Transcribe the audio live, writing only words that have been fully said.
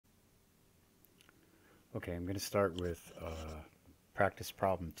Okay, I'm going to start with practice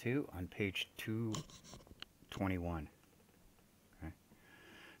problem 2 on page 221. Okay.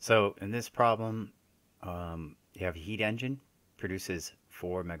 So in this problem, you have a heat engine, produces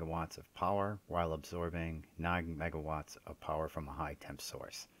 4 megawatts of power while absorbing 9 megawatts of power from a high temp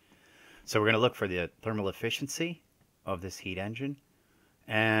source. So we're going to look for the thermal efficiency of this heat engine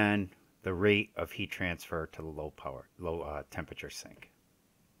and the rate of heat transfer to the low temperature sink.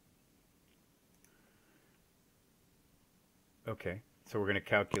 Okay, so we're going to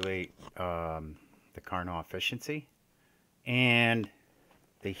calculate the Carnot efficiency and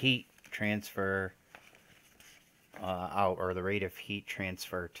the heat transfer out, or the rate of heat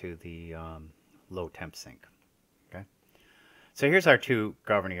transfer to the low temp sink. Okay, so here's our two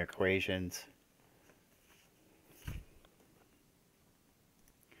governing equations.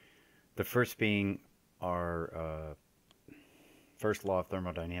 The first being our first law of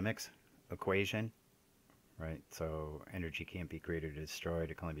thermodynamics equation. Right, so energy can't be created or destroyed.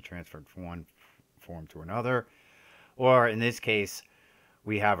 It can only be transferred from one form to another. Or in this case,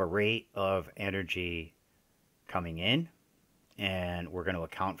 we have a rate of energy coming in, and we're going to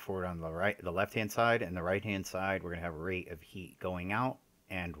account for it on the left-hand side, and the right-hand side, we're going to have a rate of heat going out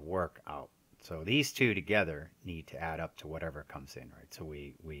and work out. So these two together need to add up to whatever comes in, right? So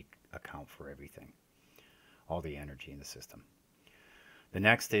we account for everything, all the energy in the system. The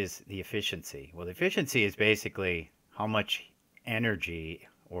next is the efficiency. Well, the efficiency is basically how much energy,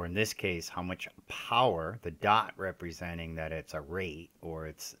 or in this case, how much power, the dot representing that it's a rate or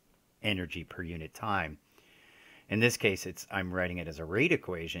it's energy per unit time. In this case, I'm writing it as a rate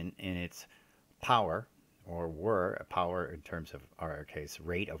equation, and it's power, or power in terms of our case,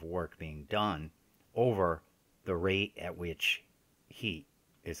 rate of work being done over the rate at which heat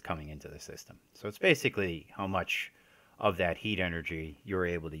is coming into the system. So it's basically how much of that heat energy you're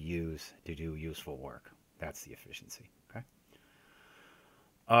able to use to do useful work. That's the efficiency. Okay.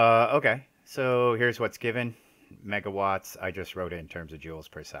 Okay. So here's what's given. Megawatts. I just wrote it in terms of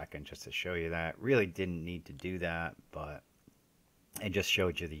joules per second just to show you that. Really didn't need to do that, but it just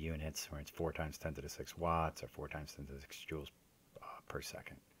showed you the units, where it's 4 times 10 to the 6 watts or 4 times 10 to the 6 joules per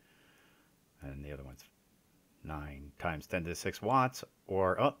second. And the other one's 9 times 10 to the 6 watts,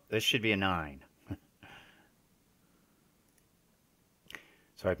 or, oh, this should be a 9.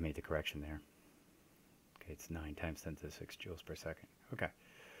 So I've made the correction there. Okay, it's 9 times 10 to the 6 joules per second. Okay.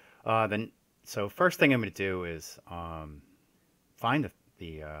 So first thing I'm going to do is find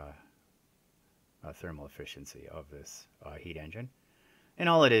the thermal efficiency of this heat engine. And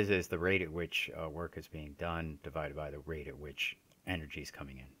all it is the rate at which work is being done divided by the rate at which energy is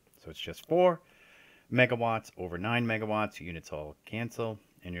coming in. So it's just 4 megawatts over 9 megawatts. Units all cancel,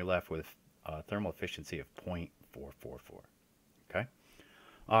 and you're left with a thermal efficiency of 0.444. Okay.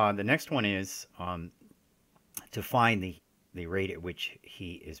 The next one is to find the rate at which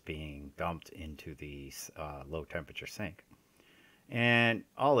heat is being dumped into the low temperature sink. And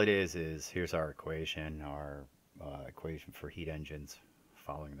all it is here's our equation for heat engines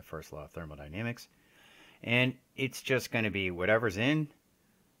following the first law of thermodynamics. And it's just going to be whatever's in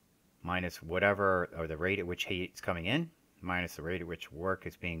minus whatever, or the rate at which heat is coming in, minus the rate at which work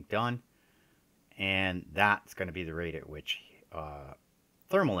is being done. And that's going to be the rate at which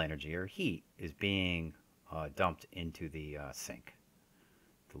thermal energy, or heat, is being dumped into the sink,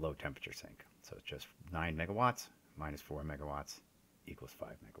 the low temperature sink. So it's just 9 megawatts minus 4 megawatts equals 5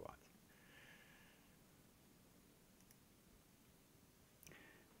 megawatts.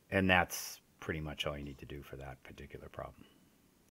 And that's pretty much all you need to do for that particular problem.